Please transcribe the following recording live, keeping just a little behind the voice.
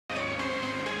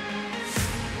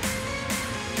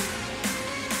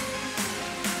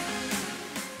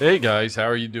Hey guys, how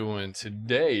are you doing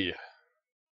today?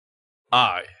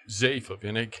 Zafe of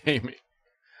Innate Gaming,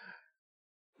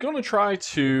 gonna try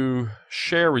to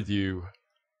share with you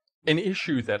an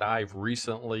issue that I've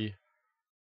recently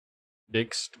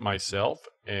fixed myself,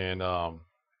 and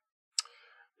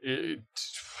it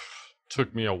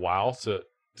took me a while to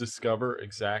discover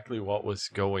exactly what was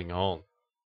going on.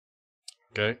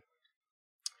 Okay,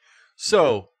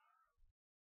 so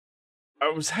I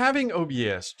was having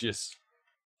OBS just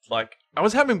like I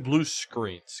was having blue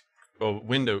screens,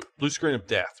 blue screen of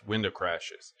death, window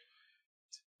crashes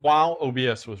while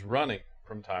OBS was running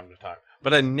from time to time.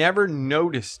 But I never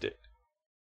noticed it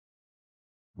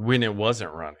when it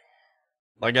wasn't running.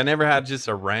 Like I never had just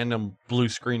a random blue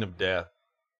screen of death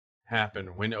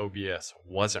happen when OBS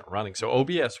wasn't running. So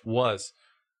OBS was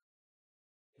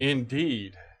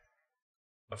indeed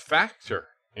a factor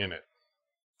in it.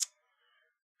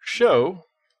 So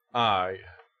I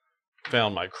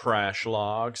found my crash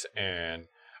logs and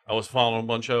I was following a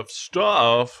bunch of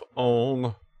stuff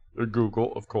on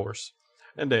Google, of course.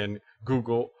 And then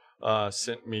Google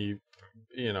sent me,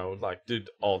 like did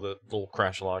all the little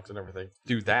crash logs and everything.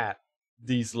 Do that.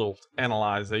 These little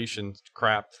analyzation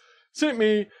crap sent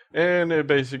me, and it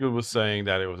basically was saying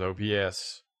that it was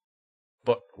OBS.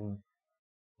 But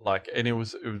and it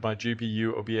was my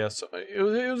GPU OBS.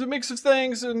 It was a mix of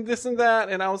things and this and that,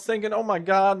 and I was thinking, oh my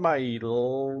god, my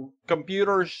little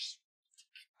computer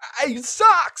it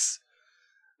sucks.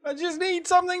 I just need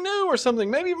something new or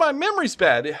something. Maybe my memory's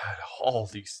bad. It had all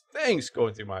these things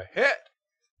going through my head.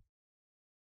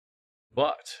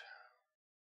 But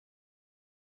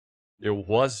there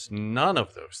was none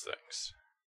of those things.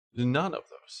 None of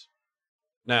those.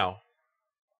 Now,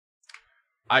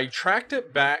 I tracked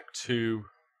it back to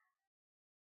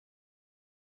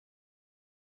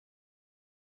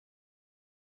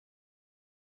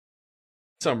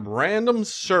some random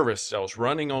service that was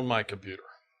running on my computer.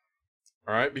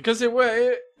 All right, because it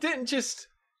didn't just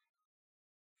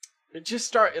it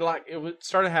started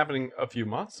happening a few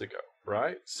months ago,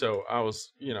 right? So I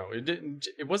was,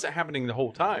 it wasn't happening the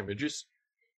whole time. It just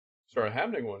started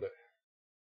happening one day.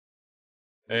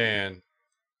 And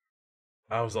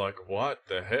I was like, what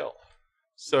the hell?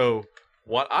 So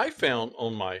what I found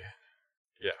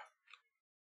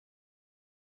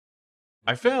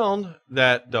I found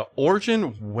that the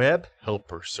Origin Web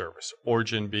Helper service,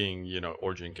 Origin being,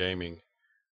 Origin Gaming,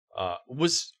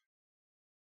 was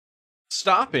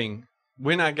stopping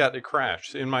when I got the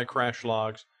crash. In my crash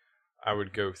logs, I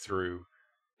would go through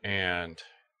and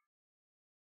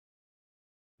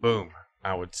boom,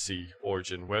 I would see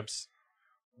Origin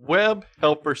Web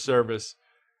Helper service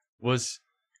was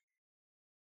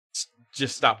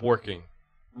just stopped working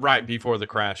right before the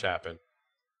crash happened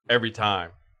every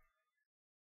time.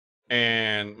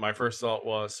 And my first thought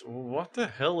was, what the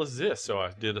hell is this? So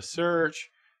I did a search,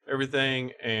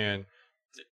 everything, and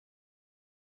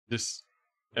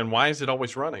why is it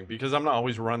always running? Because I'm not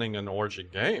always running an Origin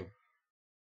game.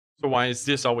 So why is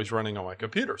this always running on my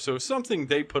computer? So it's something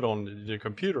they put on the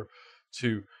computer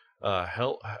to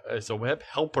help. It's a web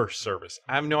helper service.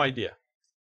 I have no idea.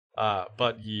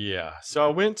 But yeah, so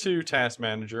I went to Task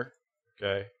Manager,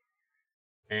 okay,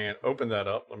 and opened that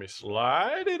up. Let me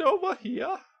slide it over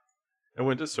here. I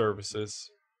went to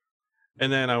Services,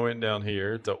 and then I went down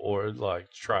here to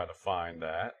try to find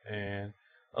that, and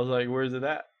I was like, "Where's it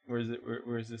at?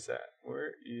 Where's this at?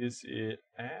 Where is it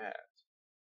at?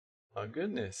 Oh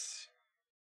goodness!"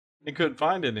 I couldn't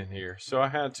find it in here, so I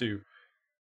had to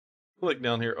click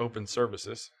down here, Open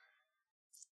Services,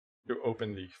 to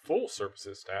open the Full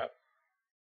Services tab.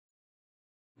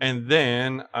 And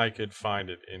then I could find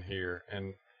it in here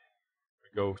and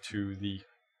go to the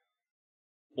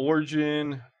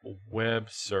Origin Web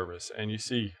Service. And you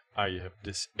see, I have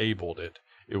disabled it.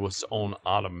 It was on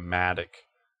automatic.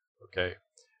 Okay.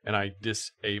 And I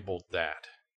disabled that.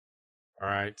 All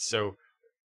right. So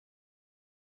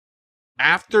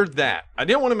after that, I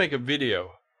didn't want to make a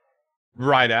video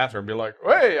right after and be like,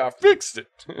 hey, I fixed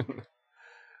it.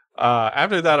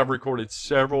 After that, I've recorded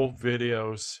several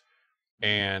videos,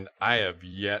 and I have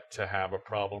yet to have a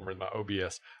problem with my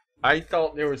OBS. I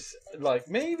thought there was,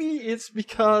 maybe it's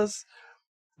because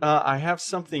I have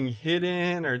something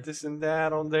hidden or this and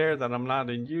that on there that I'm not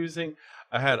using.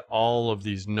 I had all of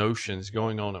these notions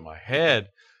going on in my head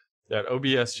that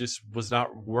OBS just was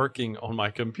not working on my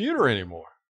computer anymore.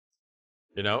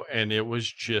 And it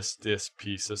was just this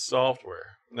piece of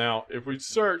software. Now, if we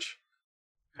search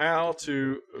how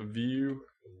to view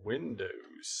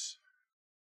Windows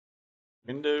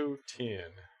 10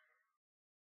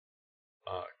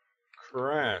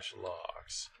 crash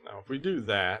logs. Now, if we do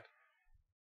that,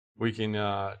 We can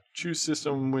choose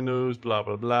system windows, blah,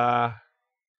 blah, blah.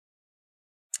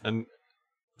 And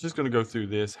just going to go through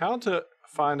this. How to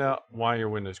find out why your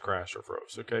Windows crashed or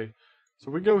froze. Okay. So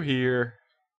we go here.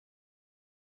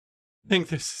 I think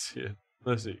this is it.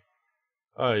 Let's see.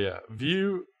 Oh, yeah.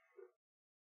 View.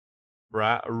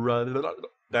 Right.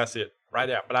 That's it. Right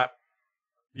out. But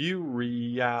view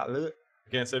reality.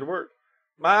 I can't say the word.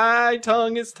 My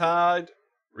tongue is tied.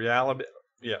 Reality.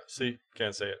 Yeah, see,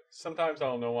 can't say it. Sometimes I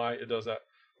don't know why it does that.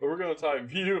 But we're going to type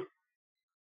view,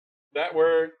 that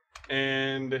word,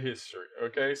 and the history.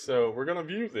 Okay, so we're going to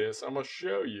view this. I'm going to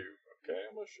show you. Okay,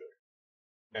 I'm going to show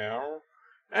you. Now,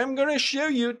 I'm going to show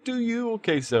you to you.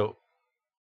 Okay, so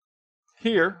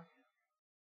here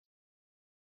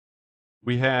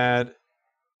we had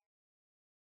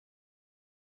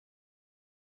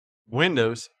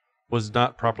Windows was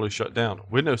not properly shut down.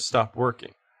 Windows stopped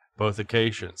working. Both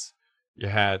occasions. You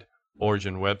had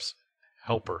Origin Web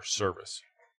Helper Service.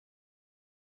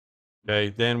 Okay,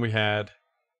 then we had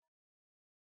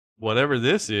whatever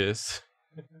this is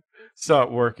start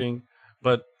working,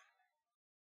 but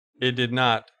it did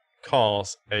not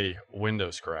cause a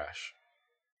Windows crash.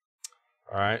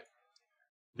 All right,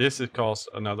 this has caused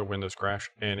another Windows crash,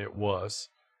 and it was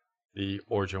the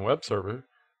Origin Web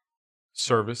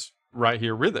service right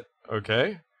here with it.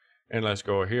 Okay, and let's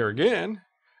go here again.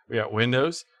 We got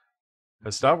Windows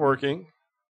has stopped working.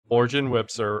 Origin Web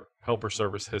Helper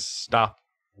Service has stopped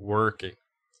working.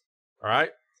 All right.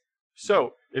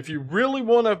 So if you really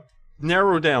want to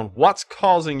narrow down what's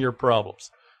causing your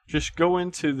problems, just go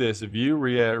into this view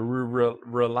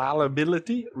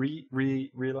reliability.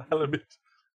 Reliability.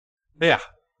 Yeah.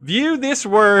 View this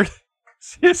word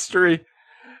history,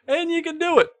 and you can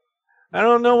do it. I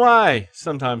don't know why.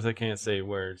 Sometimes I can't say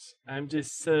words. I'm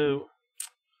just so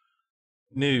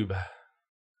noob.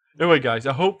 Anyway, guys,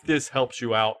 I hope this helps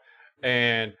you out,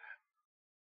 and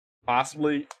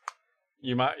possibly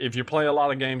you might, if you play a lot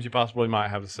of games, you possibly might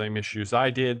have the same issues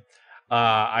I did.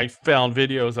 I found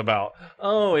videos about,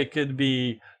 oh, it could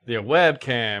be the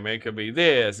webcam, it could be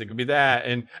this, it could be that,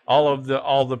 and all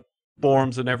the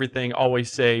forums and everything always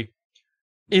say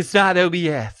it's not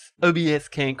OBS. OBS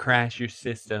can't crash your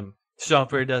system.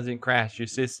 Software doesn't crash your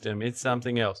system. It's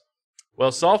something else.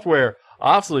 Well, software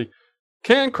obviously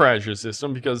can crash your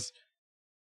system because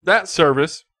that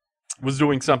service was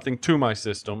doing something to my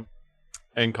system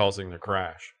and causing the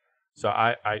crash. So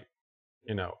I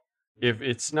you know, if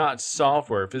it's not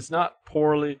software, if it's not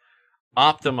poorly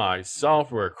optimized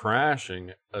software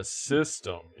crashing a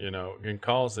system, you know, and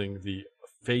causing the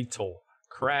fatal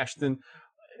crash, then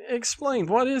explain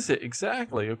what is it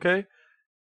exactly, okay?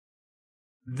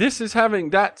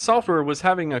 That software was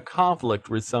having a conflict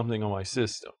with something on my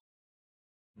system.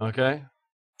 Okay?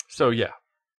 So yeah.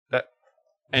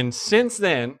 And since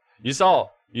then, you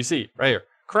see right here,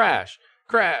 crash,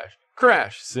 crash,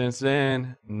 crash. Since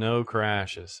then, no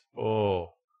crashes.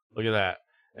 Oh, look at that.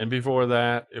 And before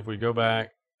that, if we go back,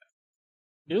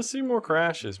 you'll see more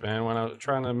crashes, man, when I was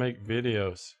trying to make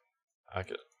videos.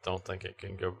 Don't think it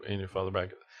can go any further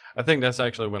back. I think that's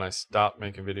actually when I stopped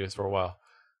making videos for a while,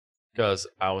 because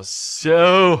I was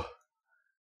so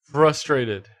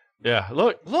frustrated. Yeah,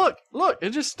 look, it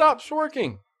just stops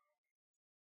working.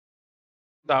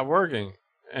 Stop working.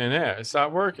 And yeah, it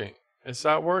stopped working.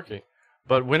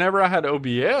 But whenever I had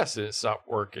OBS, it stopped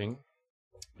working.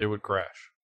 It would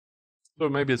crash. So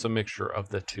maybe it's a mixture of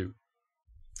the two.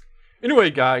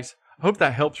 Anyway, guys, I hope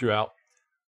that helps you out.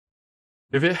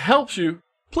 If it helps you,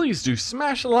 please do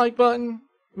smash the like button.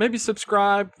 Maybe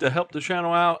subscribe to help the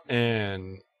channel out.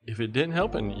 And if it didn't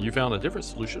help and you found a different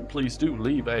solution, please do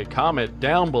leave a comment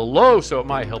down below so it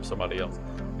might help somebody else.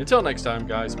 Until next time,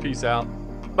 guys, peace out.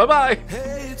 Bye-bye.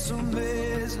 Hey, it's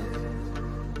amazing,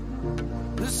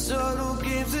 the subtle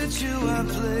games that you are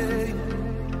playing,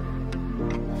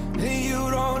 and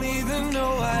you don't even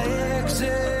know I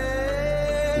exist.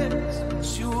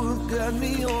 You have got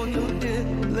me on your hit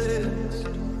list,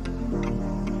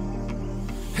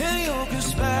 and you're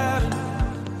conspiring.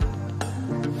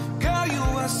 Girl, you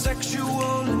are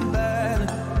sexual.